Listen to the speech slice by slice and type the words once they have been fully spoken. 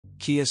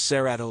Kia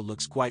Cerato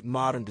looks quite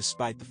modern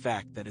despite the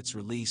fact that its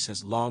release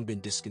has long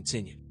been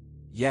discontinued.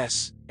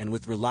 Yes, and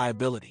with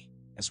reliability,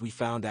 as we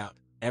found out,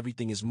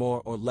 everything is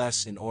more or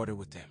less in order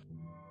with them.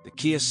 The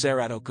Kia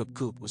Cerato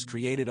Coupe was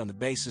created on the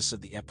basis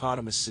of the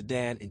eponymous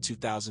sedan in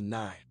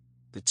 2009.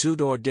 The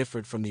two-door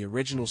differed from the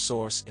original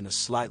source in a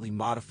slightly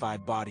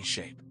modified body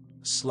shape,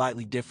 a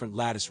slightly different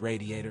lattice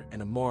radiator,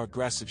 and a more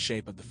aggressive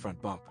shape of the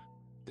front bumper.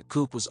 The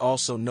coupe was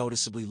also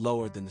noticeably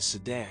lower than the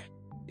sedan.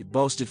 It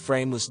boasted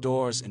frameless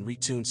doors and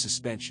retuned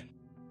suspension.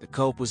 The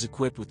coupe was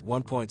equipped with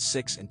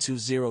 1.6 and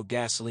 2.0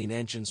 gasoline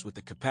engines with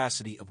a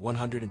capacity of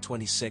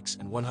 126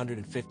 and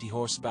 150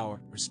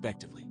 horsepower,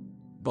 respectively.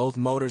 Both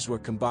motors were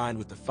combined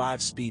with a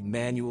 5-speed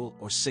manual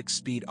or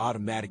 6-speed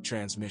automatic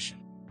transmission.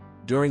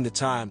 During the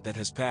time that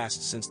has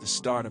passed since the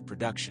start of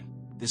production,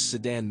 this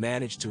sedan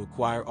managed to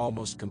acquire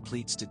almost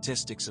complete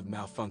statistics of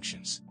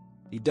malfunctions.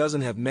 It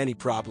doesn't have many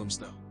problems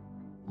though.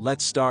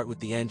 Let's start with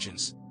the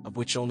engines, of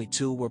which only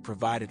 2 were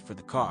provided for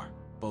the car,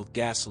 both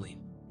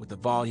gasoline, with a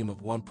volume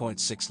of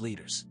 1.6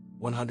 liters,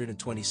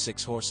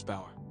 126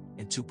 horsepower,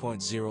 and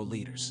 2.0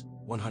 liters,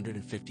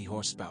 150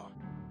 horsepower.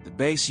 The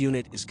base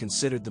unit is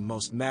considered the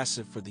most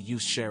massive for the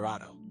used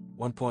Cerato.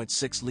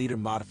 1.6-liter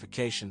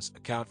modifications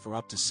account for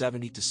up to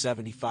 70 to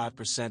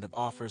 75% of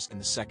offers in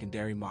the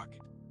secondary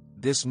market.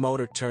 This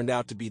motor turned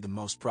out to be the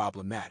most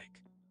problematic.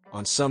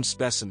 On some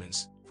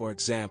specimens, for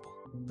example,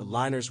 the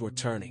liners were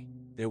turning.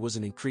 There was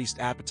an increased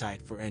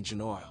appetite for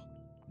engine oil.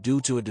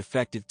 Due to a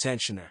defective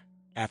tensioner,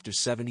 after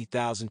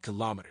 70,000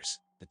 kilometers,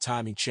 the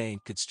timing chain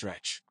could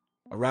stretch.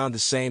 Around the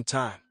same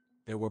time,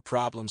 there were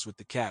problems with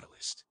the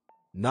catalyst.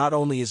 Not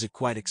only is it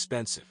quite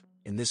expensive,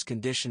 in this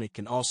condition it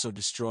can also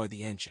destroy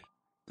the engine.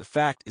 The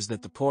fact is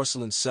that the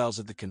porcelain cells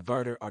of the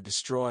converter are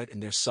destroyed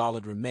and their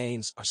solid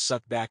remains are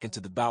sucked back into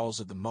the bowels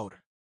of the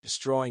motor,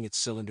 destroying its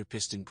cylinder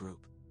piston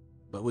group.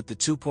 But with the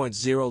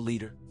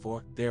 2.0-liter,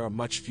 there are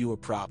much fewer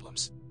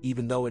problems,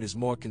 even though it is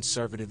more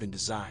conservative in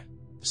design.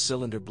 The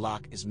cylinder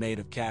block is made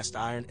of cast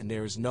iron and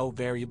there is no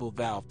variable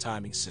valve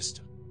timing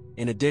system.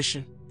 In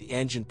addition, the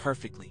engine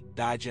perfectly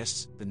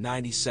digests the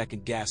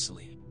 90-second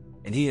gasoline,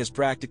 and he has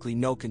practically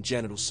no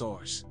congenital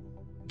source.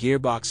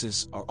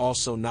 Gearboxes are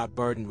also not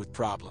burdened with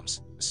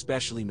problems,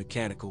 especially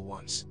mechanical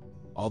ones.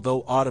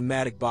 Although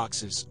automatic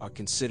boxes are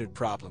considered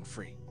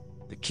problem-free,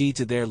 the key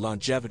to their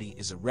longevity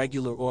is a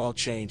regular oil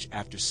change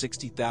after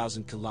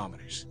 60,000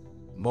 kilometers.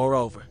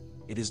 Moreover,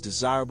 it is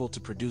desirable to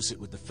produce it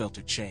with a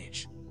filter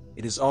change.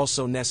 It is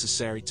also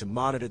necessary to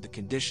monitor the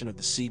condition of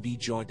the CV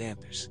joint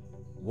anthers.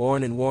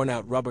 Worn and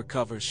worn-out rubber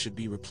covers should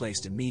be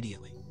replaced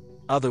immediately.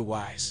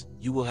 Otherwise,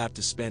 you will have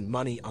to spend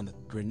money on the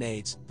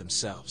grenades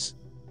themselves.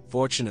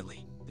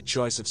 Fortunately, the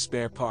choice of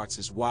spare parts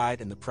is wide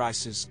and the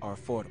prices are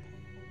affordable.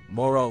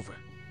 Moreover,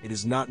 it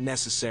is not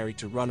necessary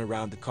to run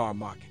around the car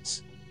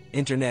markets.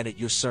 Internet at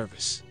your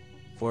service.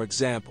 For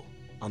example,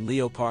 on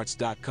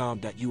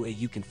leoparts.com.ua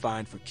you can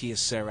find for Kia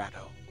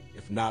Cerato,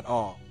 if not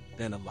all,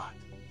 then a lot.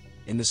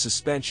 In the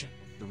suspension,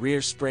 the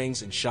rear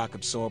springs and shock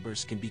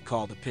absorbers can be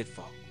called a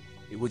pitfall.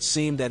 It would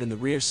seem that in the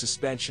rear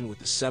suspension with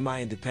the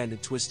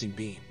semi-independent twisting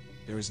beam,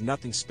 there is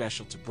nothing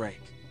special to break.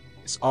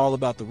 It's all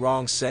about the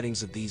wrong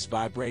settings of these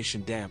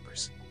vibration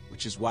dampers,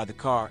 which is why the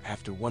car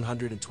after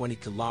 120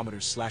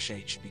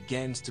 km/h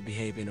begins to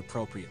behave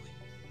inappropriately.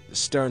 The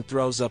stern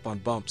throws up on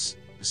bumps.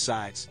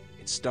 Besides,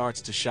 it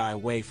starts to shy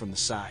away from the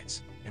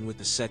sides, and with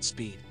the set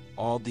speed,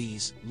 all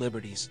these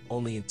liberties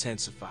only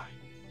intensify.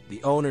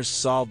 The owners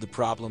solved the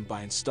problem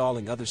by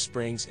installing other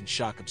springs and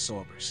shock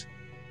absorbers.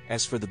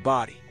 As for the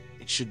body,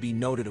 it should be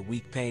noted a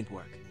weak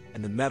paintwork,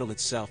 and the metal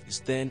itself is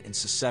thin and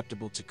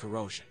susceptible to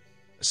corrosion.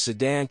 A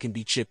sedan can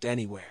be chipped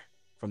anywhere,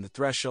 from the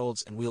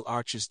thresholds and wheel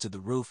arches to the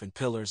roof and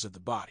pillars of the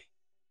body.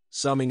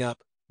 Summing up,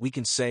 we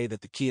can say that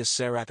the Kia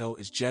Cerato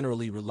is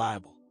generally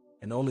reliable,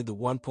 and only the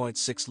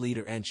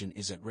 1.6-liter engine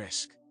is at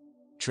risk.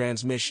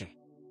 Transmission.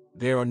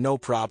 There are no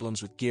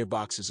problems with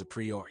gearboxes a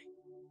priori.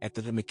 At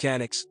the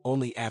mechanics,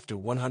 only after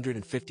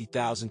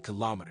 150,000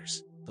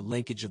 kilometers, the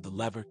linkage of the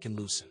lever can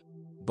loosen.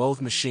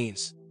 Both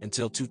machines,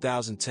 until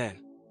 2010,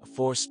 a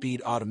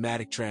 4-speed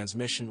automatic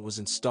transmission was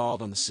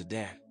installed on the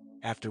sedan,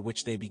 after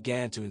which they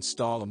began to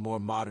install a more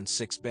modern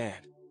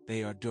 6-band.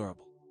 They are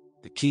durable.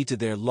 The key to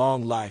their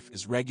long life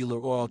is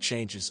regular oil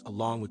changes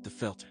along with the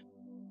filter.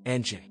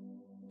 Engine.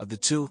 Of the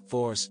two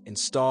 4s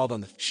installed on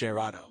the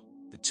Cerato,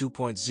 the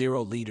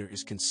 2.0-liter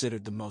is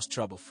considered the most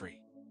trouble-free.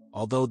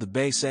 Although the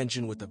base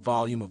engine with a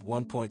volume of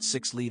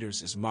 1.6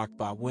 liters is marked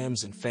by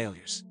whims and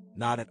failures,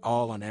 not at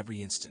all on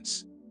every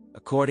instance.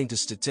 According to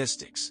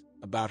statistics,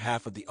 about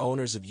half of the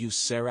owners of used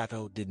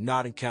Cerato did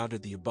not encounter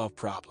the above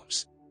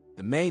problems.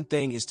 The main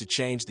thing is to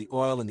change the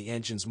oil in the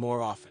engines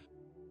more often.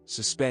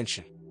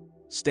 Suspension.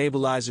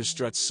 Stabilizer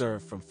struts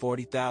serve from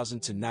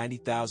 40,000 to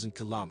 90,000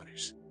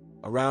 kilometers.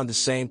 Around the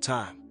same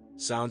time,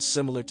 sounds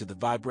similar to the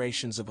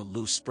vibrations of a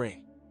loose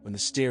spring when the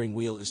steering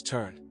wheel is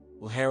turned,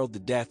 will herald the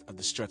death of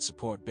the strut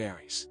support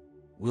bearings.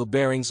 Wheel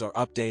bearings are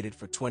updated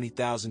for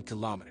 20,000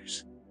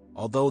 kilometers,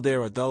 although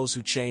there are those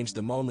who change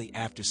them only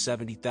after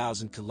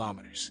 70,000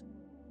 kilometers.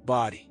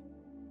 Body.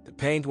 The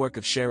paintwork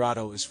of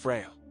Cerato is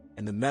frail,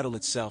 and the metal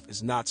itself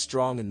is not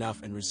strong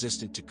enough and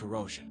resistant to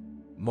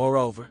corrosion.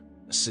 Moreover,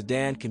 a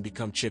sedan can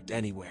become chipped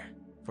anywhere,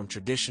 from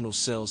traditional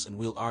sills and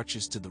wheel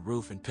arches to the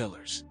roof and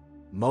pillars.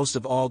 Most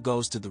of all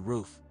goes to the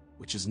roof,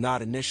 which is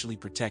not initially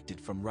protected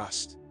from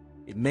rust.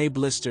 It may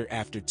blister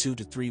after 2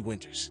 to 3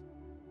 winters.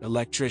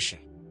 Electrician.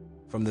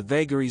 From the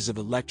vagaries of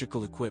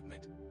electrical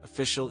equipment,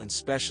 official and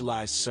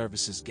specialized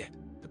services get.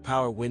 The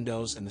power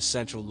windows and the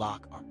central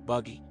lock are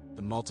buggy.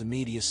 The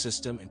multimedia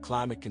system and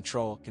climate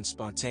control can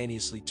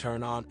spontaneously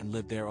turn on and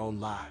live their own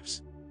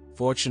lives.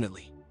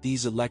 Fortunately,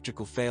 these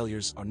electrical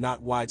failures are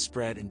not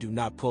widespread and do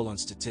not pull on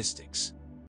statistics.